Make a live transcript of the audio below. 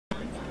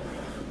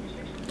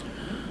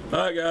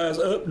Alright guys,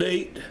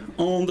 update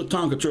on the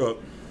Tonka truck.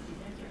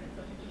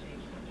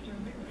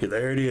 Okay,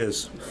 there it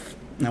is.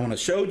 Now when I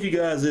showed you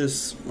guys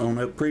this on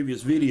that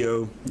previous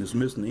video, it's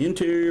missing the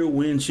interior,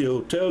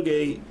 windshield,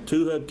 tailgate,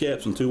 2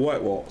 hubcaps, and 2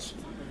 white walls.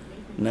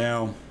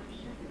 Now,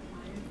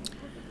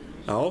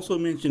 I also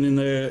mentioned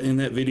in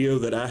that video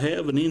that I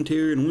have an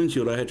interior and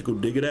windshield. I had to go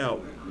dig it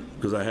out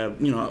because I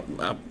have,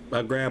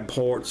 I grab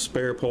parts,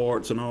 spare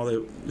parts, and all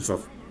that. If I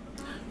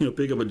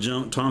pick up a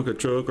junk Tonka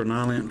truck or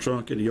 9-lamp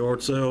trunk at a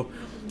yard sale,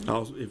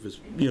 if it's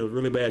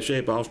really bad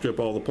shape, I'll strip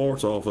all the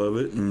parts off of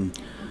it and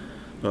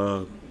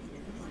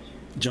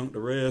junk the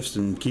rest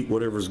and keep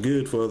whatever's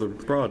good for other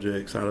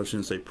projects. I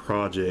shouldn't say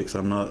projects.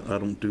 I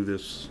don't do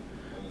this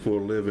for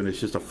a living. It's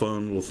just a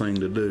fun little thing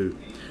to do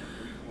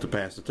to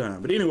pass the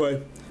time. But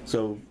anyway,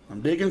 so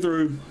I'm digging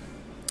through,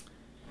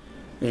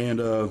 and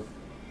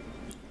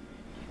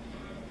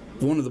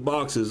one of the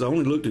boxes, I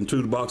only looked in 2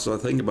 of the boxes. I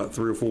think about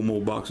 3 or 4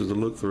 more boxes to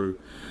look through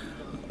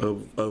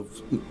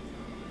of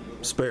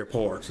spare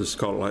parts. Let's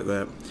call it like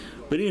that.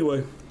 But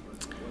anyway,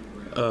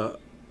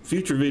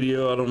 future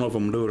video, I don't know if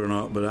I'm gonna do it or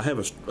not, but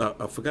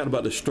I forgot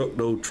about the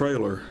Structo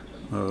trailer.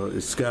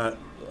 It's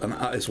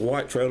a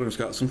white trailer. It's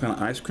got some kind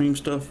of ice cream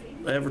stuff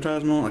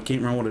advertisement on it. I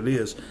can't remember what it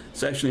is.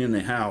 It's actually in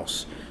the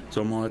house,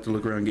 so I'm gonna have to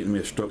look around getting me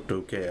a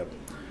Structo cab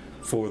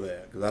for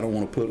that, because I don't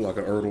want to put like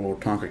an Ertl or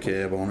Tonka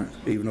cab on it,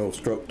 even though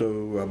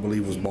Structo, I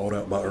believe, was bought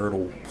out by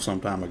Ertl some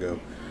time ago.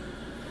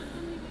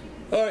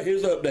 Alright,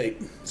 here's the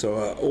update. So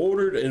I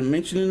ordered, and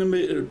mentioned in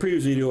the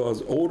previous video, I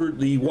ordered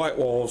the white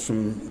walls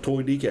from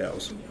Toy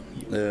Decals.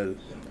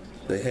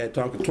 They had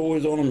Tonka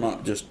toys on them,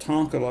 not just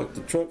Tonka like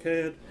the truck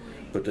had,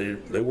 but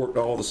they worked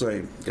all the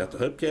same. Got the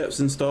hubcaps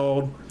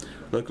installed.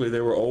 Luckily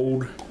they were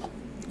old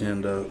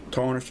and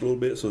tarnished a little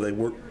bit, so they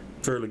worked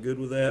fairly good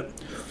with that.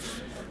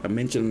 I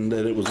mentioned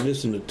that it was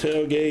missing the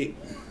tailgate.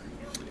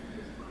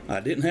 I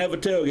didn't have a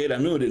tailgate. I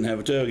knew I didn't have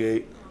a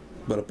tailgate,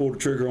 but I pulled the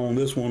trigger on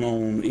this one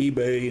on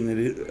eBay,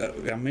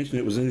 and I mentioned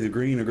it was either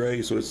green or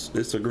gray, so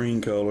it's a green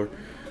color.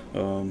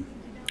 I'm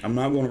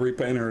not going to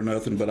repaint it or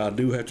nothing, but I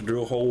do have to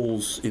drill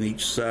holes in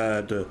each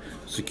side to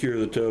secure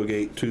the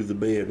tailgate to the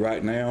bed.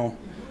 Right now,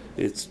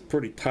 it's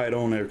pretty tight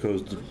on there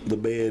because the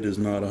bed is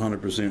not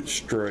 100%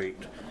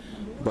 straight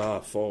by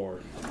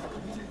far.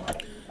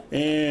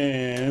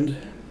 And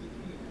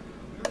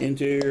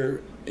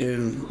interior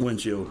and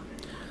windshield.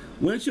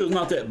 Windshield's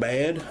not that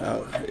bad.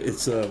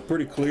 It's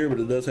pretty clear, but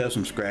it does have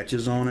some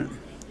scratches on it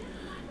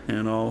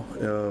and all.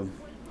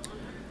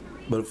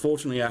 But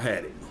unfortunately, I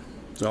had it.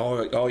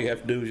 So all you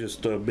have to do is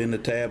just bend the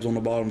tabs on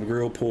the bottom of the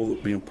grill, pull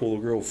the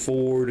grill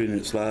forward, and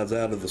it slides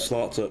out of the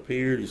slots up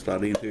here. You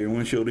slide the interior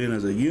windshield in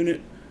as a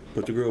unit,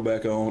 put the grill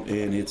back on,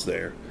 and it's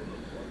there.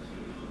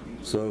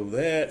 So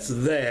that's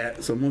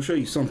that. So I'm going to show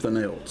you something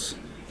else.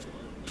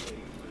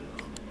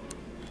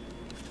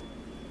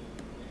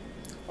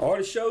 I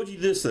already showed you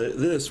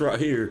this right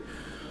here.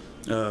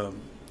 The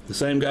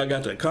same guy I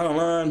got the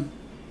Econoline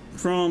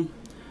from.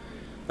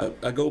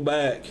 I go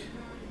back.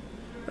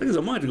 I guess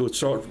I might have to go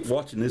start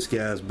watching this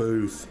guy's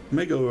booth.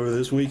 May go over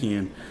this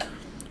weekend.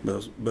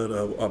 But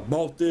I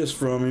bought this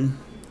from him,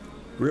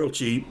 real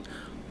cheap.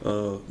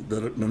 The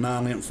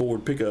 9-lamp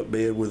Ford pickup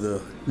bed with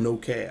a no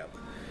cab.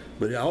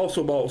 But I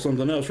also bought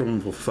something else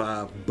from him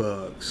for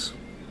 $5.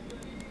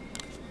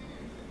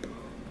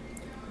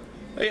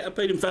 Hey, I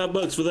paid him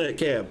 $5 for that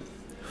cab.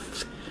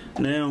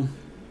 Now,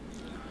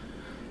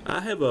 I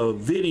have a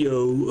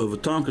video of a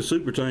Tonka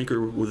super tanker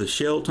with a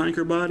shell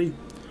tanker body,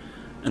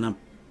 and I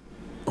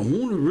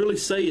want to really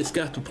say it's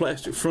got the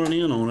plastic front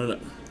end on it.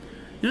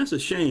 That's a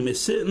shame. It's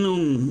sitting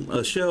on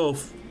a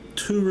shelf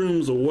 2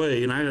 rooms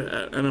away, and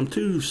I'm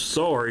too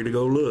sorry to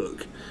go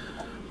look.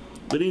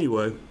 But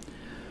anyway,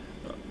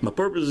 my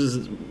purpose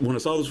is, when I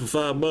saw this for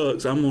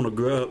 $5, I'm going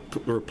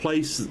to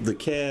replace the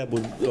cab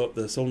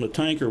that's on the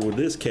tanker with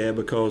this cab,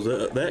 because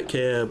that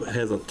cab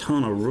has a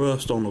ton of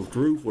rust on the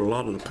roof where a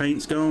lot of the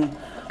paint's gone.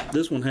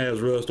 This one has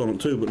rust on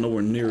it too, but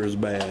nowhere near as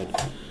bad.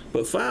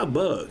 But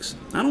 $5,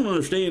 I don't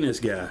understand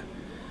this guy.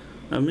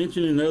 I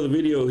mentioned in another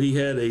video he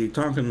had a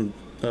Tonka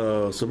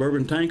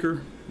Suburban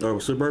tanker, or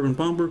Suburban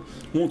pumper,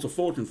 wants a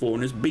fortune for,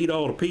 and it's beat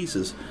all to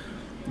pieces.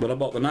 But I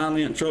bought the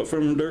 9-lamp truck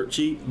from him dirt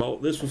cheap,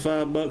 bought this for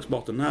 $5,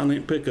 bought the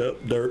 9-lamp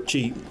pickup dirt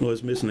cheap. Well,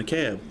 it's missing a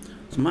cab.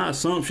 So my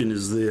assumption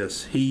is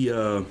this: he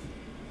only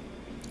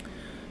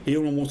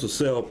wants to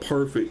sell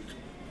perfect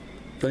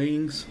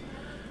things,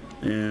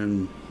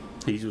 and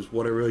he's just,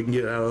 whatever he can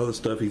get out of other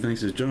stuff he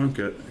thinks is junk,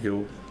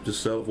 he'll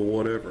just sell it for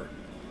whatever.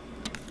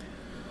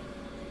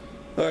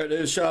 Alright,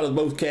 there's a shot of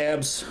both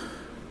cabs.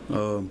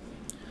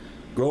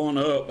 Growing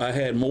up, I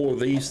had more of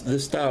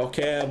this style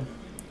cab,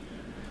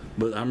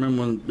 but I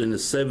remember in the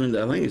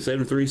I think it's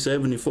 73,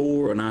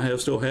 74, and I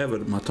still have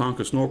it in my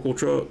Tonka snorkel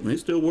truck, and it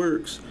still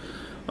works.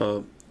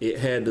 It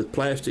had the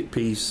plastic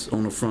piece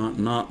on the front,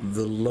 not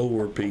the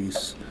lower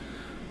piece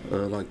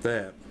like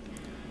that.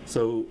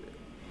 So,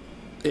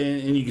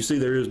 and you can see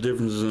there is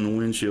differences in the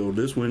windshield.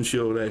 This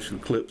windshield actually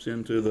clips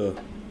into the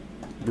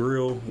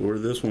grill, where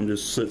this one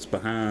just sits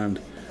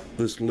behind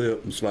this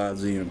lip and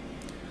slides in.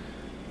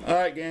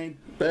 Alright, gang,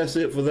 that's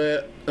it for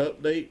that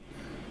update.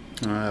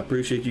 I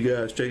appreciate you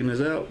guys checking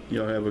this out.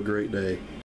 Y'all have a great day.